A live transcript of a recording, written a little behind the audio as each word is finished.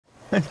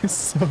I'm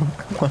so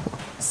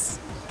close.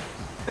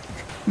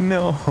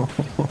 No.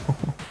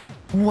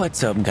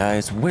 What's up,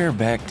 guys? We're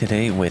back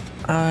today with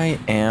I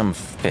Am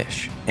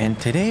Fish. And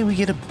today we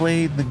get to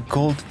play the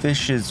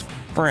goldfish's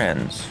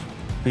friends.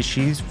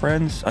 Fishy's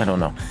friends? I don't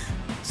know.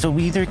 So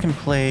we either can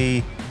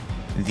play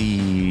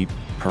the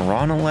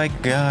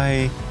piranha-like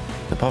guy,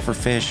 the puffer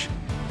fish,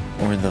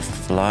 or the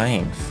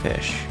flying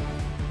fish.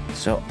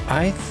 So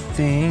I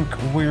think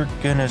we're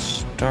gonna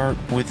start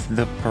with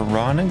the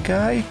piranha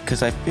guy,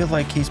 because I feel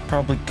like he's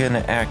probably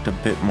gonna act a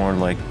bit more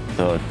like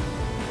the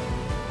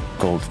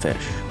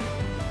goldfish.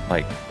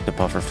 Like the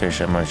puffer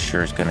fish, I'm not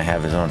sure is gonna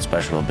have his own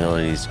special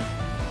abilities,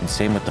 and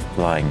same with the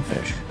flying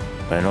fish,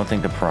 but I don't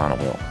think the piranha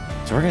will.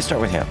 So we're gonna start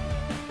with him.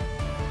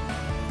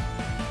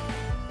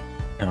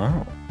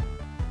 Oh.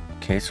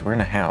 Okay, so we're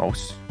in a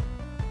house.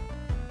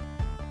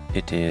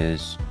 It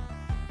is...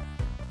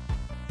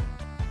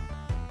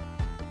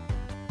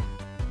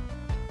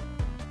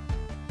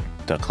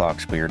 The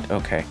clock's weird.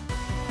 Okay.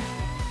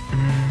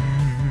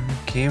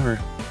 Okay, we're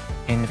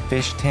in the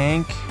fish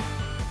tank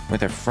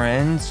with our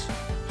friends.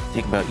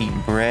 Think about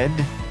eating bread.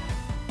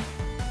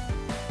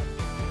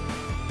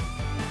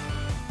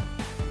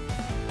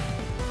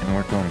 And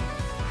we're going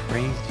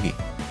crazy.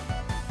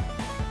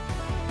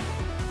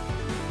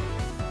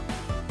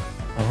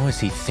 Oh, is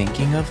he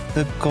thinking of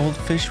the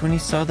goldfish when he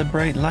saw the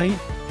bright light?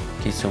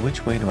 Okay, so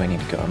which way do I need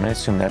to go? I'm gonna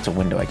assume that's a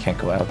window. I can't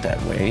go out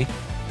that way.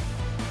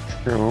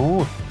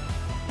 True.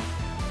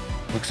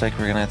 Looks like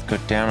we're gonna have to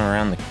go down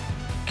around the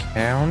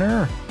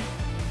counter.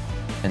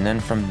 And then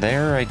from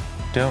there, I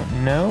don't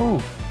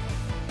know.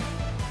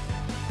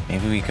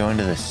 Maybe we go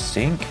into the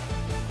sink?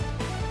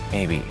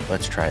 Maybe.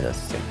 Let's try the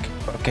sink.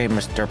 Okay,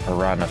 Mr.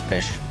 Piranha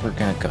Fish. We're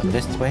gonna go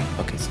this way.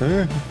 Okay,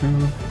 so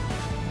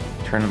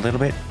turn a little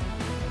bit.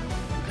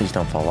 Please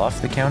don't fall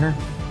off the counter.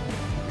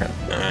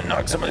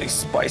 Knock some of these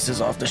spices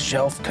off the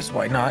shelf, because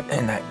why not?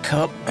 And that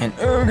cup. And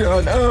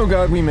oh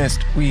god, we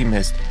missed. We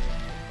missed.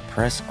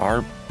 Press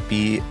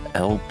RB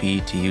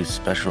LB to use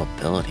special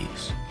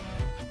abilities.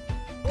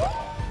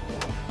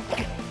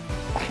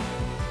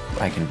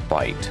 I can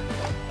bite.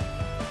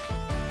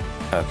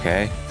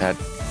 Okay, that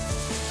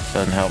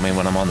doesn't help me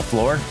when I'm on the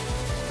floor.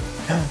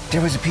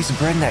 There was a piece of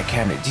bread in that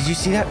cabinet. Did you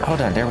see that?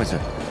 Hold on, there was a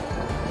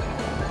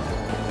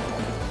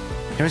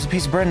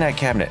piece of bread in that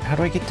cabinet. How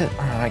do I get to...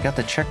 Oh, I got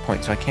the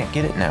checkpoint, so I can't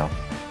get it now.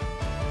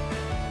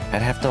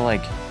 I'd have to,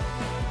 like,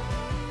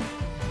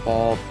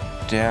 fall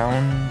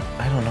down.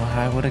 I don't know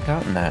how I would have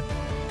gotten that.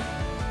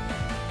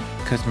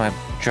 Because my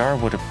jar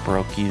would have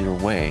broke either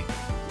way.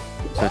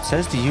 So it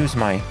says to use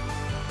my...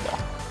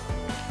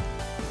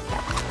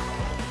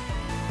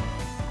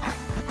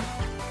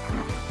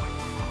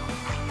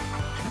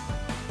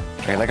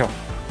 Okay, let go.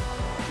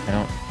 I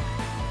don't...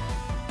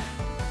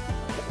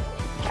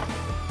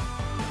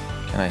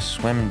 Can I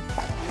swim?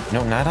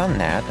 No, not on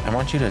that. I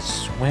want you to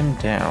swim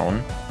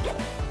down.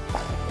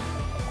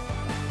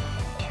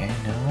 Okay,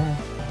 no.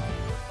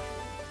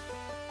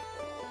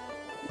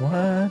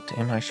 What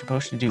am I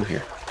supposed to do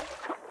here?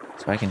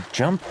 So I can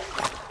jump,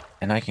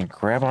 and I can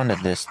grab onto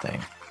this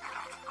thing.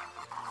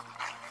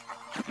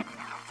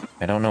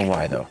 I don't know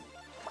why, though.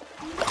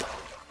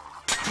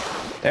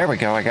 There we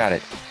go, I got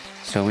it.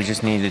 So we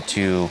just needed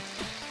to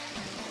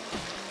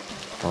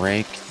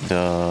break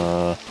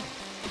the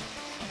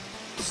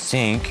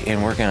sink,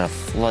 and we're gonna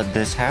flood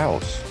this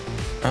house.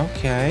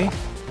 Okay.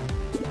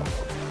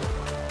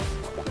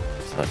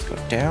 So let's go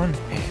down,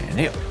 and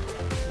yep.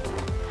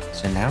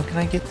 So now can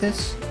I get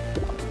this?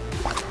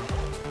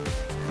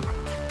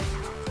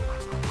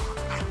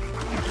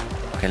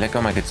 Okay, let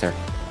go, my good sir.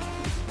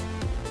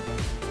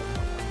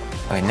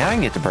 Okay, now I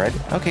can get the bread.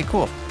 Okay,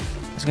 cool.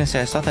 I was gonna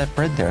say, I saw that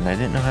bread there, and I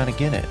didn't know how to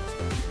get it.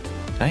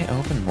 Can I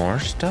open more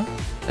stuff?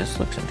 This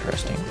looks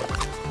interesting.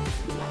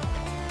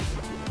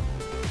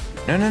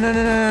 No, no, no,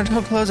 no, no, no,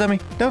 don't close on me.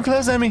 Don't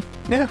close on me.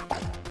 No.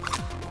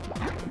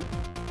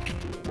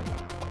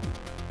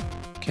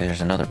 Okay,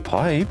 there's another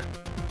pipe.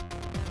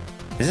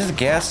 Is this a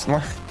gas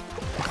line?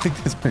 I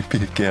think this might be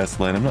a gas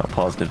line. I'm not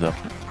positive, though.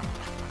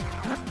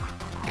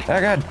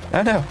 Oh, God.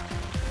 Oh, no.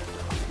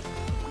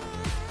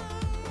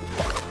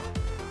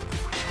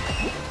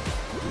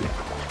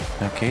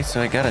 Okay,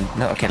 so I got a...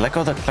 No, okay, let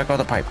go of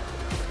the pipe.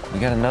 We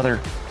got another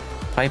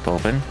pipe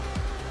open.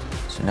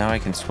 So now I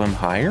can swim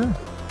higher?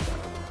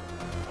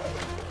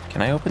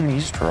 Can I open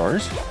these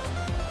drawers?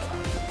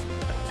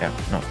 Down,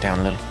 no, down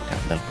a little, down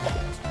a little.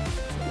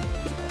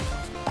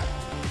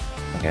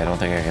 Okay, I don't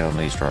think I can open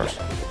these drawers.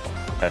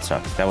 That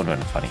sucks. That would have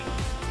been funny.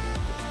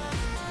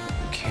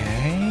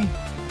 Okay.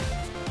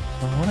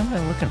 Well, what am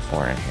I looking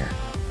for in here?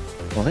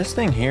 Well, this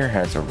thing here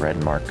has a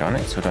red mark on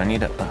it, so do I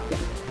need to...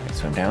 Okay,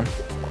 swim down.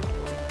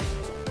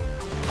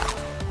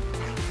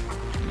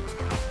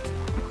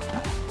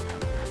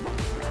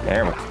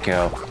 There we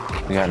go.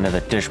 We got into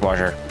the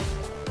dishwasher.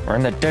 We're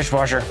in the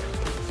dishwasher.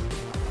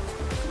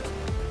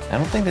 I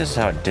don't think this is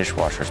how a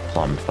dishwasher's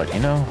plumbed, but you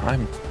know, I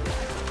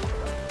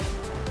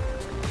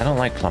don't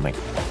like plumbing.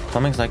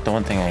 Plumbing's like the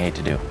one thing I hate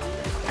to do.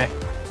 Hey.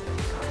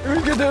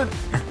 Get that.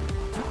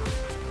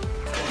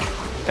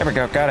 There we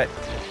go, got it.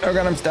 Oh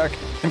god, I'm stuck.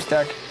 I'm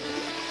stuck.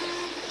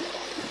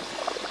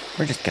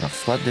 We're just gonna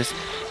flood this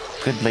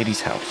good lady's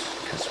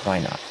house, because why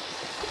not?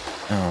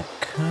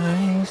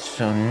 Okay,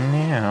 so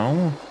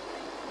now,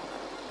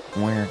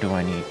 where do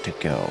I need to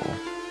go?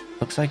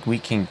 Looks like we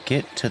can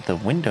get to the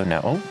window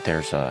now. Oh,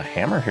 there's a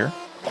hammer here.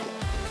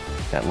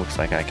 That looks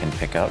like I can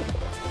pick up.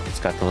 It's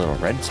got the little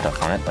red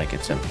stuff on it, like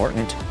it's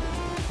important.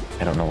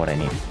 I don't know what I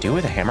need to do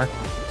with a hammer.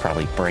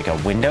 Probably break a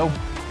window.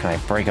 Can I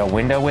break a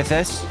window with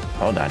this?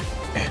 Hold on.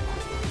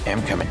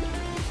 I'm coming.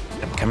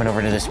 I'm coming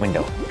over to this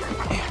window.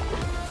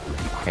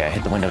 Okay, I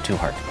hit the window too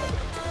hard.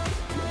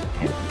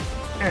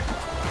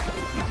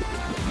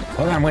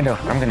 Hold on, window.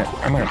 I'm gonna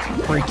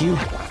break you.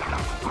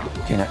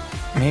 Can I,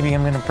 maybe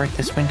I'm gonna break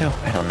this window?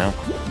 I don't know.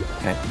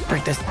 Can I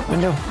break this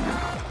window?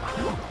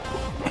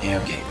 Yeah,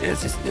 okay,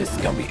 this is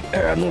gonna be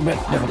a little bit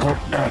difficult.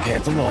 Okay,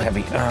 it's a little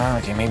heavy.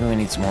 Okay, maybe we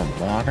need some more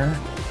water.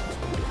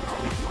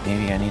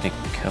 Maybe I need to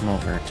come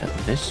over to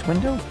this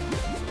window?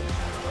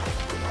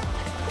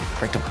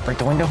 Break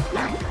the window?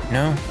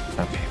 No?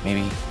 Okay,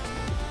 maybe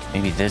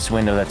this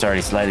window that's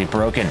already slightly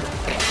broken.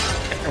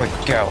 There we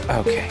go.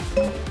 Okay.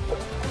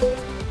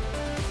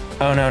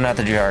 Oh no, not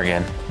the jar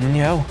again.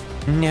 No,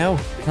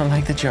 I don't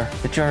like the jar.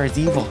 The jar is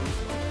evil.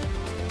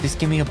 Just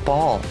give me a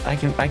ball. I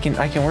can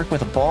work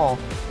with a ball.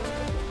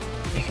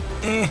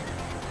 Okay,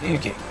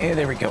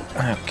 there we go.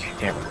 Okay,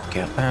 there we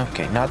go.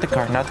 Okay, not the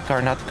car.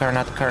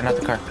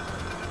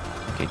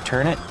 Okay,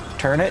 turn it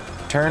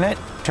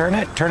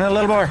a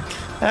little more.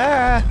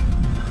 Ah!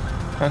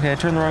 Okay, I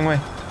turned the wrong way.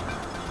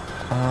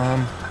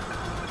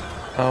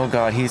 Oh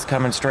god, he's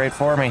coming straight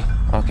for me.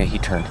 Okay, he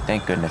turned,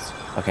 thank goodness.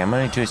 Okay, I'm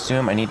going to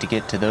assume I need to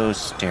get to those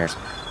stairs.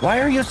 Why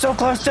are you so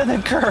close to the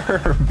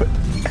curb?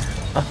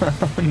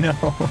 Oh no.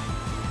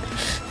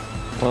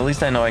 Well, at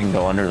least I know I can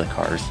go under the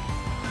cars.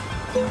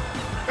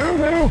 Oh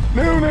no.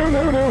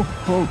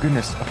 Oh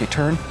goodness. Okay,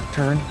 turn.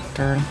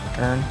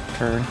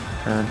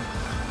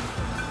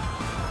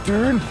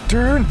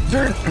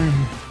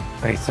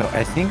 Wait, so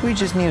I think we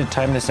just need to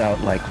time this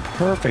out like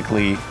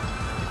perfectly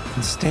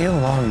and stay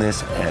along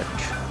this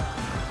edge.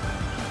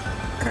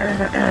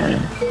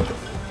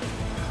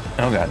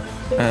 Oh god.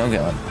 No.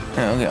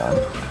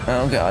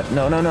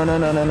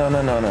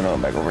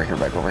 Back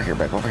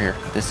over here.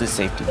 This is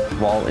safety.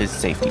 Wall is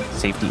safety.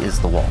 Safety is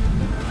the wall.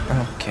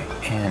 Okay,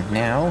 and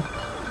now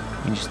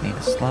you just need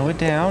to slow it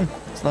down.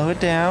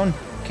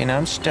 Okay, now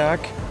I'm stuck.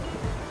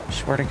 I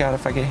swear to god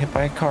if I get hit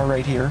by a car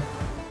right here.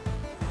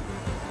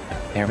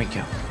 There we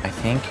go. I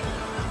think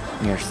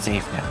we are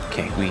safe now.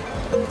 Okay,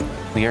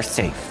 we are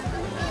safe.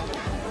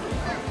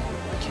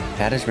 Okay,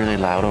 that is really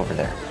loud over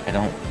there.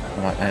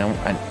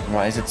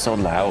 Why is it so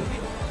loud?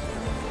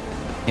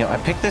 You know, I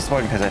picked this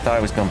one because I thought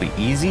it was going to be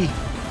easy,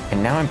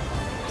 and now I'm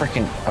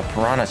freaking a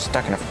piranha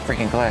stuck in a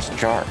freaking glass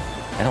jar.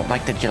 I don't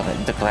like the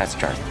glass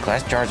jars.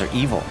 Glass jars are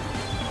evil.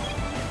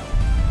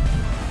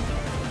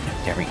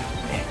 There we go.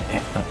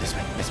 Oh, this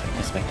way.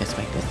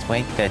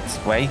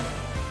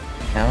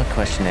 Now the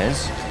question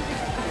is,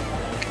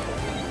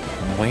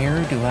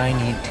 where do I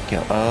need to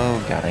go? Oh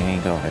god, I need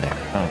to go over there.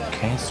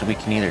 Okay, so we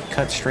can either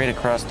cut straight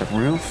across the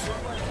roof,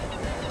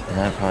 and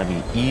that'd probably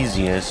be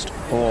easiest,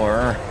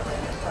 or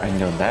I can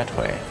go that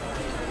way.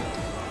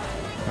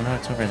 Oh no,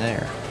 it's over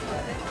there.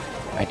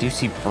 I do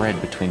see bread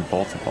between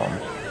both of them.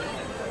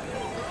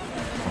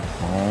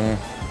 Oh,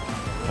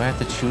 do I have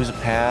to choose a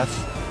path?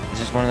 Is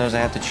this one of those I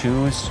have to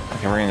choose?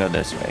 Okay, we're gonna go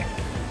this way.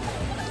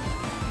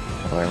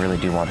 Although I really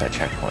do want that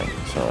checkpoint,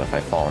 so if I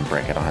fall and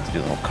break, I don't have to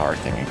do the whole car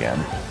thing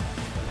again.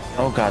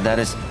 Oh god, that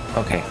is...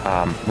 Okay,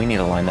 we need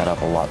to line that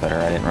up a lot better.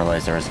 I didn't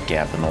realize there was a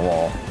gap in the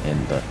wall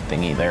in the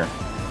thingy there.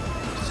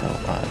 So,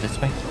 this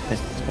way.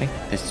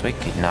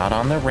 Okay, not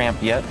on the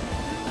ramp yet.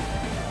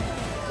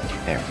 Okay,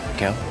 there we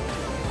go.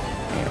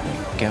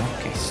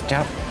 Okay,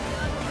 stop.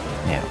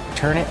 Now,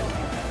 turn it.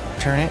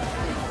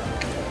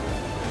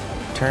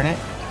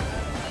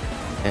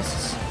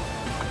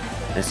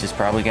 This is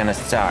probably gonna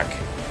suck.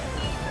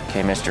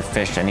 Okay, Mr.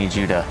 Fish, I need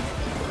you to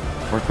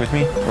work with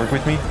me.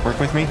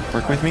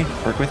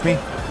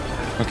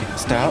 Okay,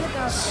 stop.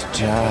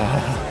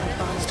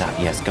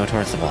 Yes, go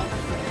towards the wall.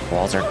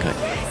 Walls are good.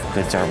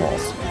 Goods are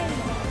walls.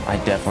 I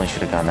definitely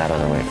should have gone that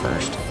other way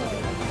first.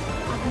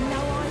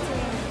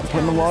 I'm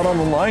putting a lot on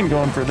the line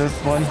going for this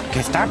one.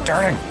 Okay, stop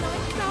turning.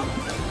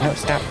 No,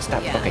 stop.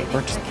 Okay,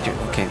 we're just...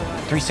 Okay,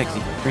 360.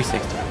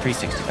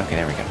 Okay,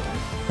 there we go.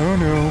 Oh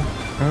no.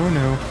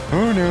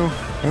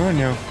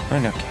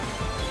 Okay.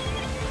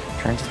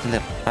 Turn just a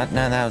little.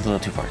 No, that was a little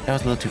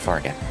too far.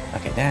 Again.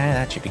 Okay,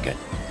 that should be good.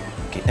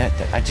 Okay,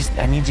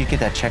 I need you to get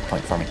that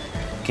checkpoint for me.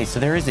 Okay, so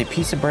there is a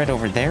piece of bread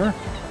over there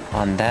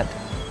on that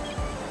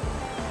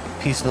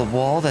piece of the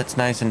wall that's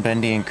nice and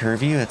bendy and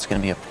curvy. That's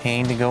going to be a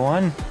pain to go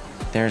on.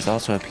 There's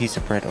also a piece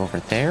of bread over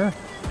there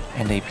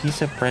and a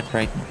piece of bread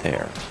right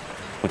there,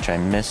 which I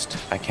missed.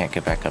 I can't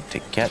get back up to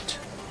get.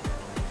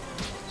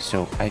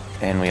 So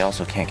and we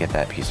also can't get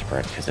that piece of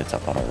bread because it's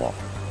up on a wall.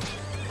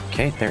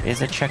 Okay, there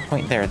is a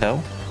checkpoint there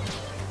though.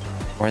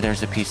 Or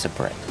there's a piece of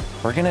bread.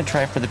 We're gonna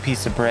try for the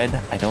piece of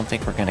bread. I don't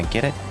think we're gonna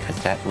get it because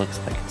that looks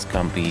like it's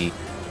gonna be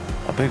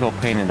a big old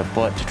pain in the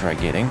butt to try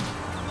getting.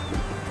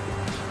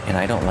 And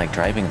I don't like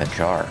driving the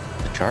jar.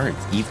 The jar is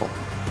evil.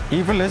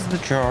 Evil is the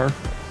jar.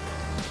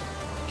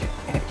 Okay,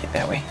 get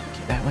that way.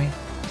 Get that way.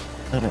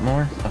 A little bit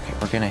more. Okay,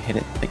 we're gonna hit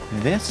it like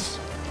this.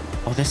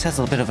 Oh, this has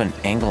a little bit of an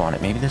angle on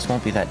it. Maybe this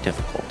won't be that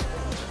difficult.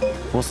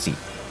 We'll see.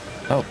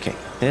 Okay,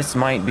 this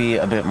might be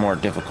a bit more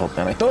difficult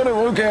than I thought it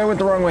was. Okay, I went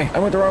the wrong way. I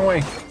went the wrong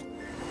way.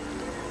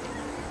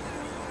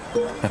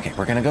 Okay,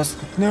 we're gonna go.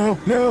 No,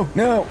 no,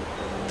 no.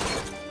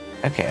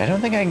 Okay, I don't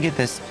think I can get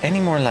this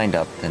any more lined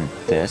up than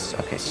this.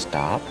 Okay,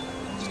 stop.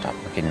 Stop.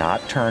 Okay,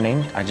 not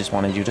turning. I just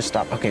wanted you to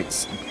stop. Okay,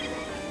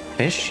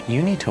 Fish,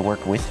 you need to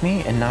work with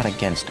me and not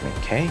against me,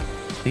 okay?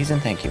 Please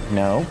and thank you.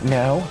 No,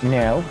 no,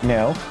 no,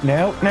 no,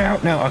 no, no,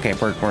 no. Okay,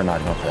 we're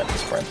not going to let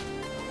this spread.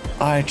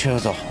 I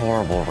chose a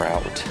horrible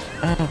route.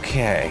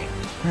 Okay.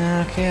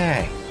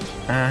 Okay.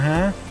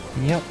 Uh-huh.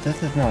 Yep,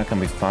 this is not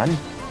gonna be fun.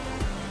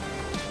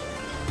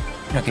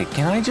 Okay,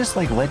 can I just,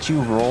 like, let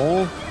you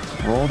roll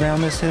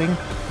down this thing?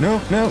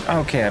 No, no.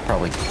 Okay, I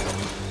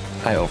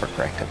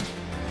overcorrected.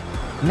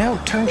 No,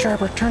 turn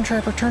sharper, turn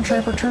sharper, turn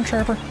sharper, turn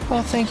sharper.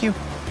 Oh, thank you.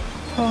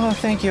 Oh,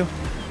 thank you.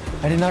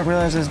 I did not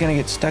realize I was gonna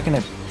get stuck in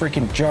a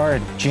freaking jar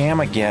of jam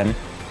again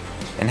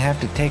and have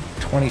to take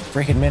 20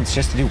 freaking minutes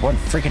just to do one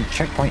freaking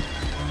checkpoint.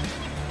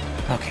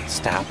 Okay,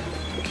 stop.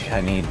 Okay,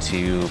 I need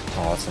to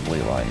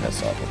possibly line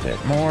this up a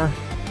bit more.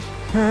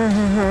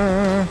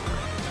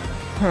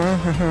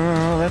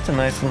 That's a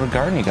nice little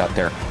garden you got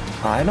there.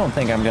 I don't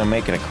think I'm gonna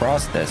make it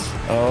across this.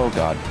 Oh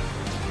god.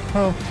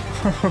 Oh,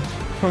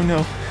 oh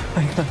no,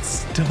 I got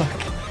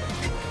stuck.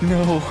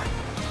 No.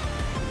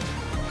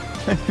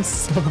 I'm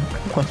so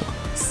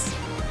close.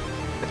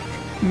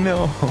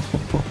 No.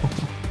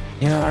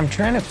 You know, I'm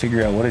trying to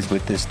figure out what is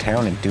with this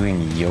town and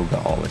doing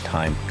yoga all the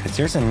time. Because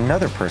there's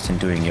another person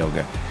doing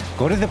yoga.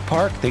 Go to the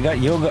park, they got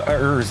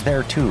yoga-ers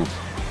there too.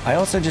 I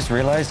also just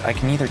realized I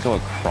can either go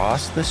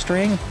across the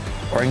string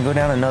or I can go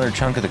down another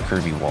chunk of the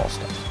curvy wall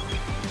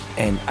stuff.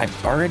 And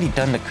I've already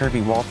done the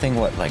curvy wall thing,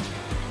 what, like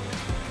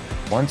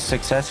once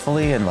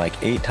successfully and like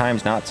 8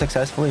 times not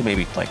successfully,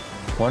 maybe like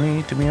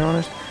 20 to be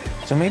honest.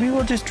 So maybe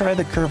we'll just try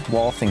the curved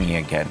wall thingy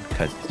again,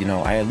 because, you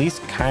know, I at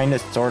least kind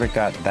of sort of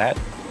got that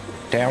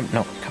down.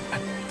 No, come on,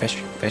 fish,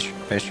 fish,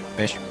 fish,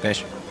 fish,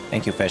 fish.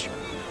 Thank you, fish.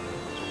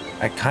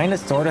 I kind of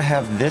sort of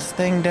have this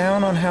thing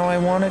down on how I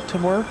want it to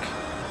work,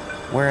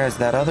 whereas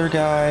that other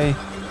guy,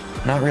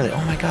 not really.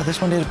 Oh my god, this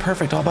one did it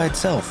perfect all by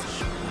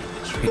itself.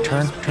 Okay,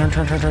 turn.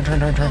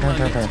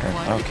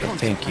 Okay,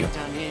 thank you.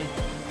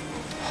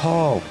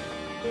 Oh.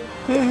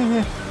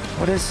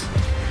 What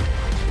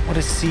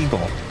is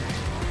seagull?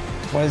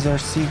 Why is there a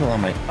seagull on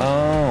my...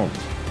 Oh.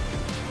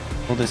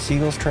 Will the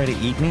seagulls try to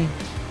eat me?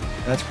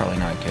 That's probably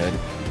not good.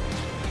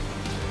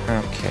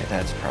 Okay,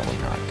 that's probably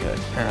not good.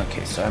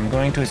 Okay, so I'm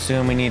going to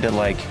assume we need to,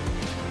 like,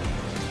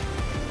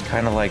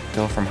 kind of, like,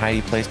 go from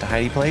hidey place to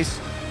hidey place.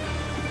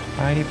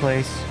 Hidey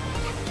place.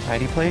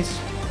 Hidey place.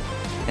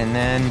 And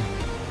then...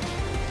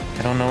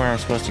 I don't know where I'm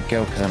supposed to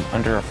go because I'm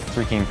under a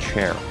freaking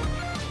chair.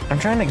 I'm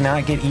trying to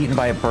not get eaten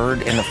by a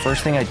bird, and the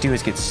first thing I do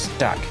is get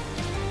stuck.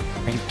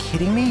 Are you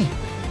kidding me?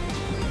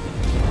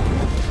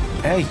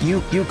 Hey,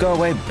 you go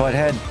away,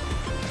 butthead.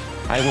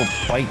 I will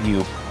bite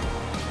you.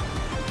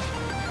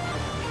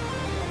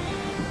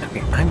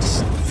 Okay, I'm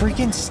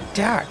freaking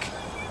stuck.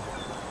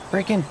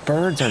 Freaking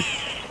birds are...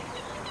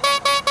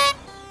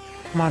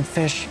 Come on,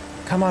 fish.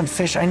 Come on,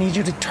 fish. I need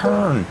you to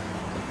turn.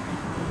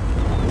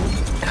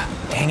 Ah,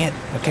 dang it.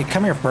 Okay,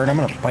 come here, bird. I'm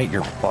gonna bite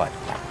your butt.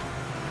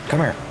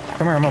 Come here.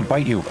 Come here, I'm gonna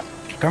bite you.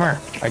 Come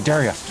here. I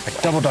dare you. I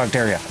double dog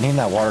dare you. I need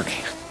that water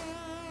can.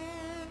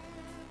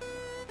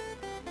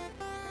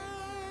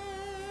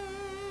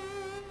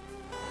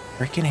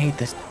 Freaking hate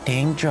this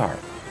dang jar.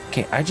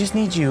 Okay, I just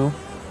need you,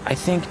 I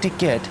think, to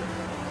get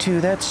to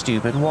that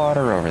stupid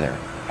water over there.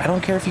 I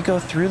don't care if you go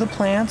through the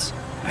plants.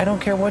 I don't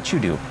care what you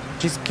do.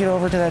 Just get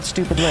over to that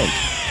stupid lake.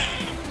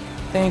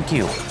 Thank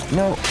you.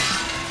 No.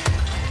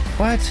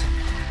 What?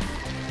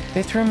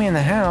 They threw me in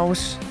the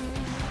house.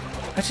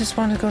 I just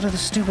wanted to go to the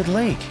stupid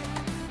lake.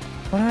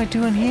 What am I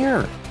doing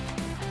here?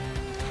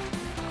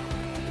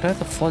 Do I have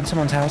to flood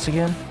someone's house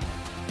again?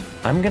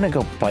 I'm gonna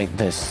go bite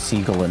this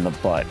seagull in the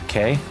butt,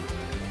 okay?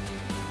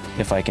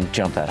 If I can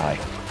jump that high.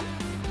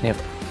 Yep,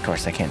 of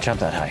course I can't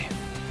jump that high.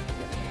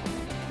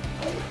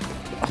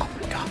 Oh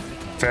my god.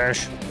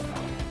 Fish.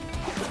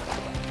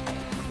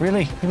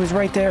 Really? He was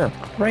right there.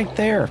 Right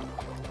there.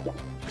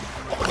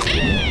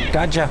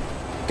 Gotcha.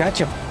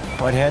 Gotcha,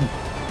 butthead.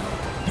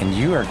 And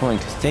you are going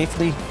to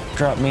safely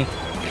drop me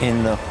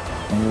in the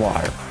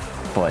water,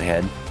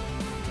 butthead.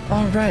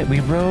 Alright, we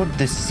rode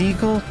the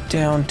seagull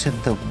down to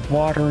the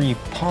watery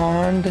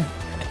pond.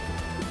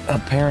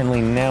 Apparently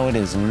now it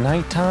is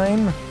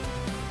nighttime.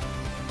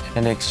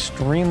 And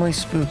extremely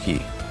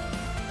spooky.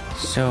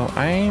 So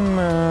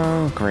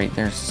I'm, great,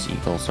 there's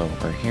seagulls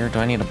over here. Do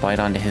I need to bite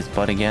onto his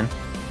butt again?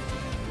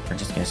 We're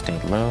just gonna stay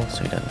low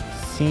so he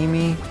doesn't see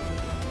me.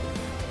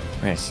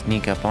 We're gonna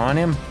sneak up on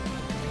him.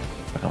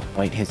 But don't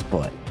bite his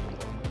butt.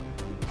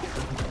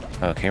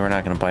 Okay, we're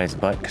not gonna bite his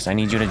butt because I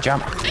need you to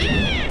jump.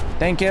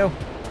 Thank you,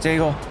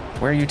 seagull.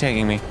 Where are you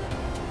taking me?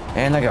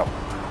 And let go.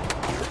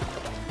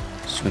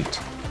 Sweet.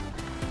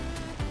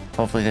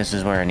 Hopefully this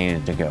is where I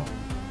needed to go.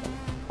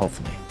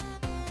 Hopefully.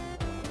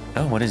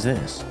 Oh, what is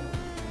this?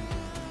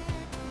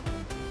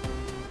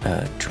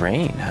 A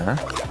drain, huh?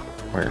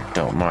 Or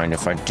don't mind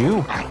if I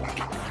do.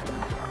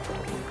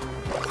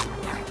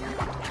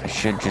 I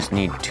should just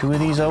need 2 of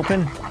these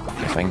open.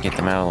 If I can get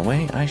them out of the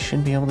way, I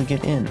should be able to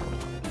get in.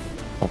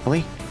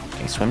 Hopefully.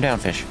 Okay, swim down,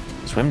 fish.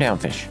 Swim down,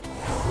 fish.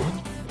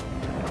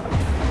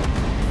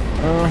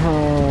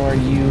 Oh, are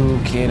you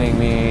kidding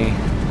me?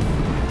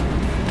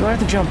 Do I have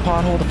to jump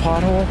pothole to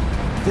pothole?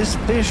 This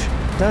fish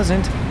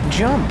doesn't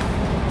jump.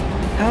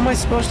 How am I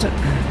supposed to...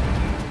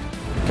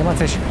 Come on,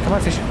 fish. Come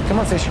on, fish. Come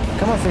on, fish.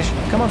 Come on, fish.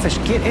 Come on, fish.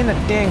 Get in the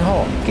dang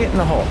hole. Get in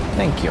the hole.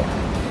 Thank you.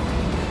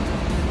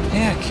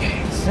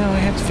 Okay, so I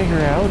have to figure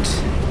out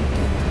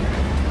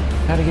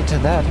how to get to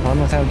that one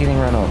without getting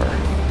run over.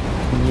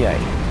 Yay.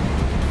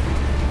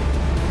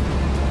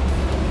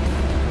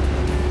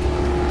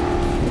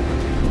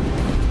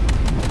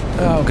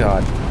 Oh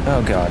god.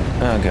 Oh god.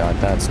 Oh god.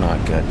 That's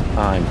not good.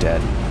 I'm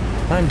dead.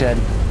 I'm dead.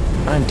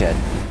 I'm dead.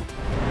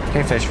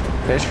 Okay, fish.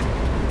 Fish.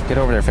 Get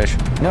over there, fish.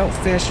 No,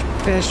 fish.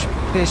 Fish.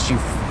 Fish, you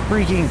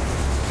freaking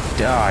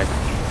die.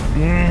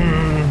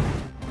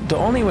 The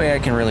only way I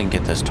can really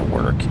get this to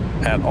work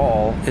at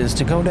all is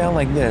to go down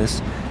like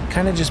this,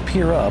 kind of just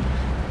peer up,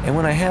 and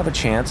when I have a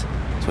chance,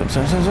 swim,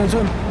 swim, swim, swim,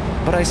 swim,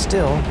 but I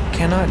still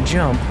cannot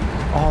jump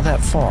all that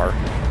far.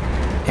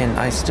 And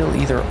I still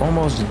either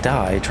almost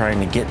die trying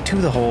to get to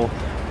the hole,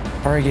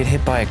 or I get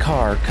hit by a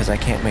car because I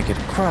can't make it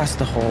across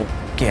the whole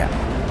gap,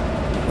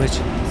 which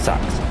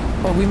sucks.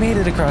 But we made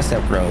it across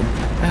that road.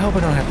 I hope I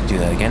don't have to do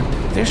that again.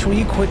 Fish, will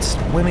you quit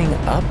swimming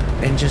up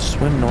and just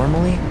swim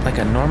normally, like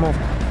a normal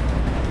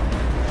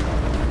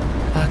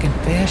fucking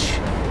fish?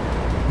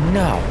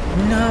 No,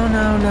 no,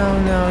 no, no,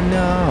 no,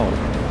 no.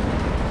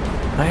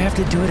 I have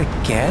to do it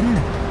again?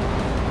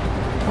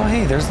 Oh,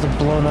 hey, there's the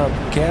blown up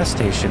gas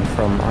station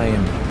from I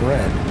Am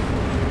Bread.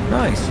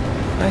 Nice,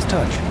 nice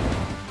touch.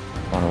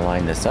 Want to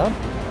line this up?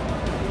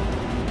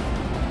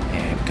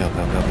 And go,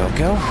 go, go, go,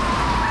 go.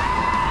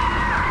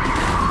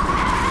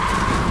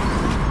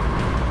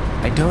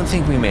 I don't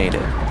think we made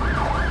it.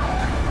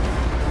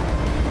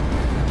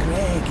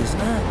 Greg, isn't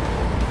it?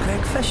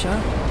 Greg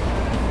Fisher?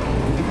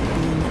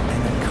 You've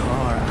been in a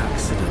car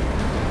accident.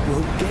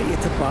 We'll get you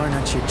to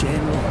Barnardshire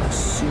General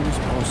as soon as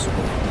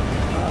possible.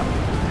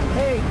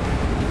 Hey,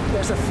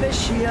 there's a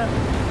fish here.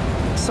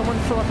 Someone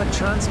fill up a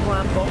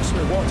transplant box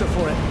with water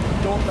for it.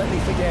 Don't let me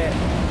forget.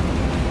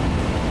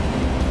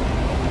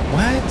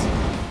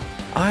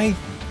 What? I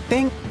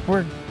think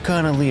we're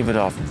gonna leave it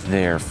off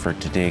there for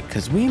today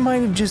because we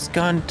might have just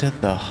gone to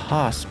the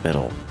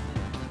hospital,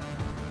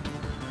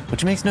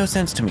 which makes no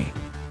sense to me.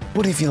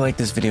 But if you like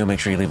this video, make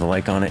sure you leave a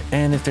like on it,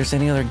 and if there's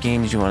any other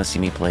games you want to see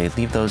me play,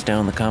 leave those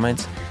down in the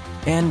comments.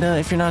 And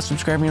if you're not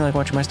subscribed and you like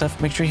watching my stuff,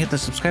 make sure you hit the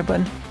subscribe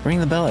button, ring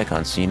the bell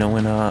icon so you know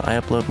when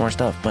I upload more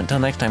stuff. But until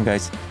next time,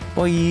 guys,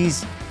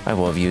 boys, I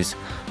love yous.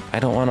 I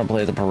don't want to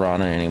play the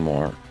piranha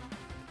anymore.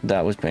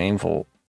 That was painful.